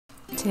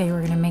Today we're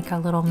going to make a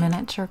little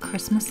miniature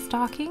Christmas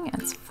stocking.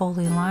 It's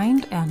fully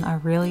lined and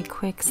a really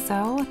quick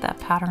sew. That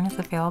pattern is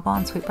available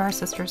on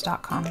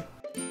sweetbarsisters.com.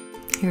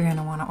 You're going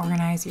to want to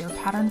organize your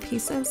pattern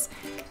pieces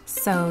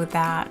so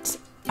that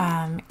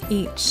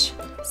each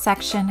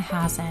section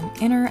has an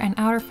inner and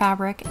outer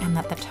fabric and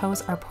that the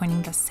toes are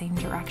pointing the same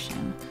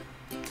direction.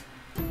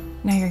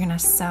 Now you're going to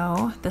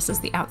sew. This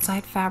is the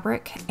outside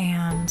fabric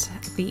and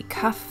the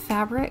cuff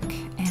fabric,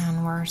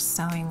 and we're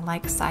sewing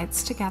like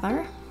sides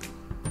together.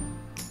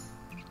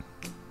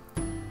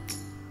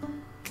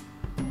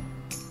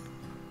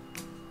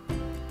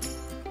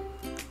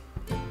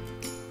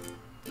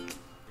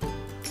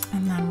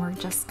 And then we're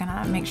just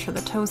gonna make sure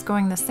the toe's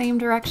going the same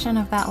direction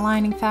of that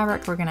lining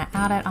fabric. We're gonna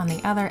add it on the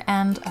other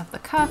end of the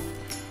cuff,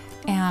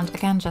 and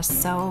again,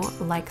 just sew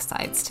like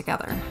sides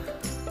together.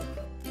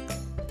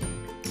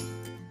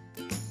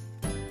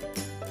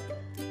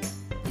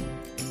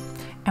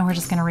 And we're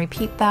just gonna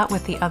repeat that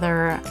with the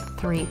other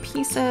 3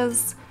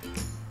 pieces.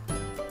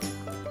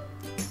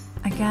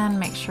 Again,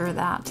 make sure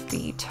that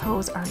the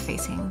toes are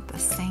facing the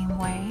same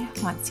way.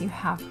 Once you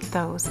have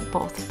those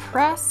both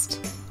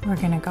pressed, we're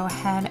gonna go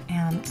ahead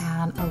and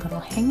add a little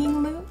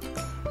hanging loop.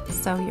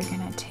 So you're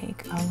gonna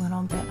take a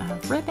little bit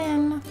of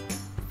ribbon,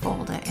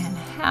 fold it in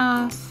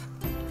half,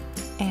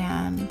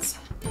 and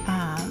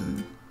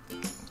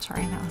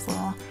sorry, that was a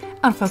little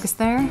out of focus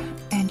there.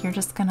 And you're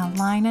just gonna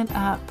line it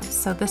up.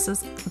 So this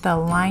is the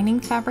lining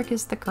fabric,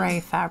 is the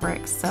gray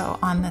fabric. So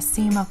on the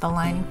seam of the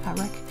lining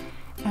fabric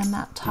and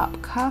that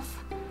top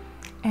cuff,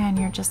 and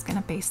you're just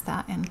gonna baste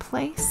that in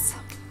place.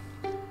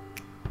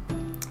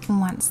 And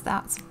once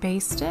that's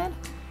basted,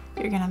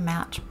 you're gonna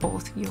match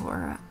both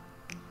your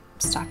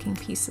stocking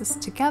pieces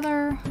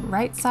together,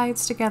 right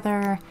sides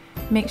together,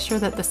 make sure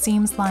that the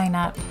seams line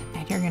up,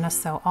 and you're gonna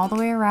sew all the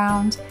way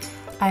around.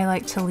 I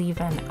like to leave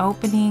an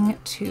opening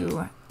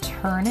to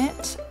turn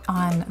it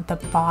on the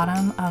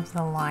bottom of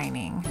the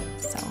lining.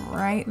 So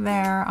right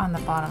there on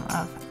the bottom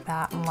of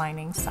that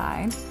lining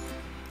side.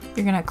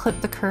 You're gonna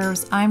clip the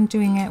curves. I'm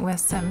doing it with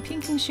some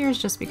pinking shears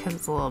just because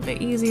it's a little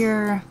bit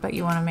easier, but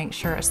you wanna make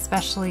sure,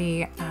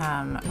 especially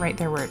right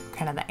there where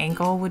kind of the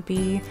ankle would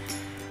be,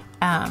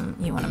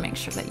 you wanna make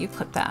sure that you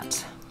clip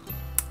that.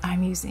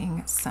 I'm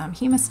using some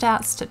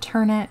hemostats to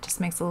turn it, just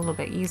makes it a little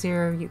bit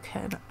easier. You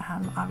could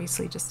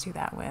obviously just do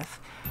that with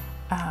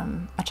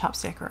a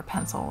chopstick or a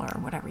pencil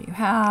or whatever you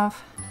have.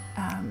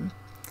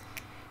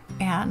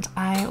 And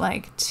I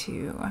like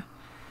to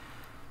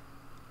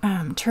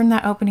turn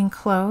that opening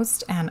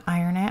closed and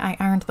iron it. I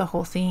ironed the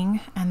whole thing,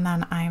 and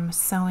then I'm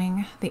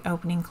sewing the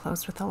opening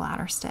closed with a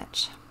ladder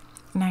stitch.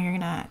 Now you're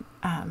gonna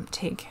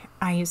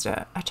I used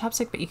a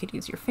chopstick, but you could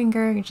use your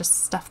finger. You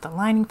just stuff the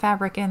lining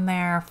fabric in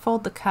there,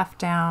 fold the cuff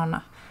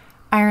down,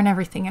 iron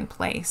everything in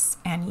place,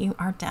 and you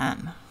are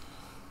done.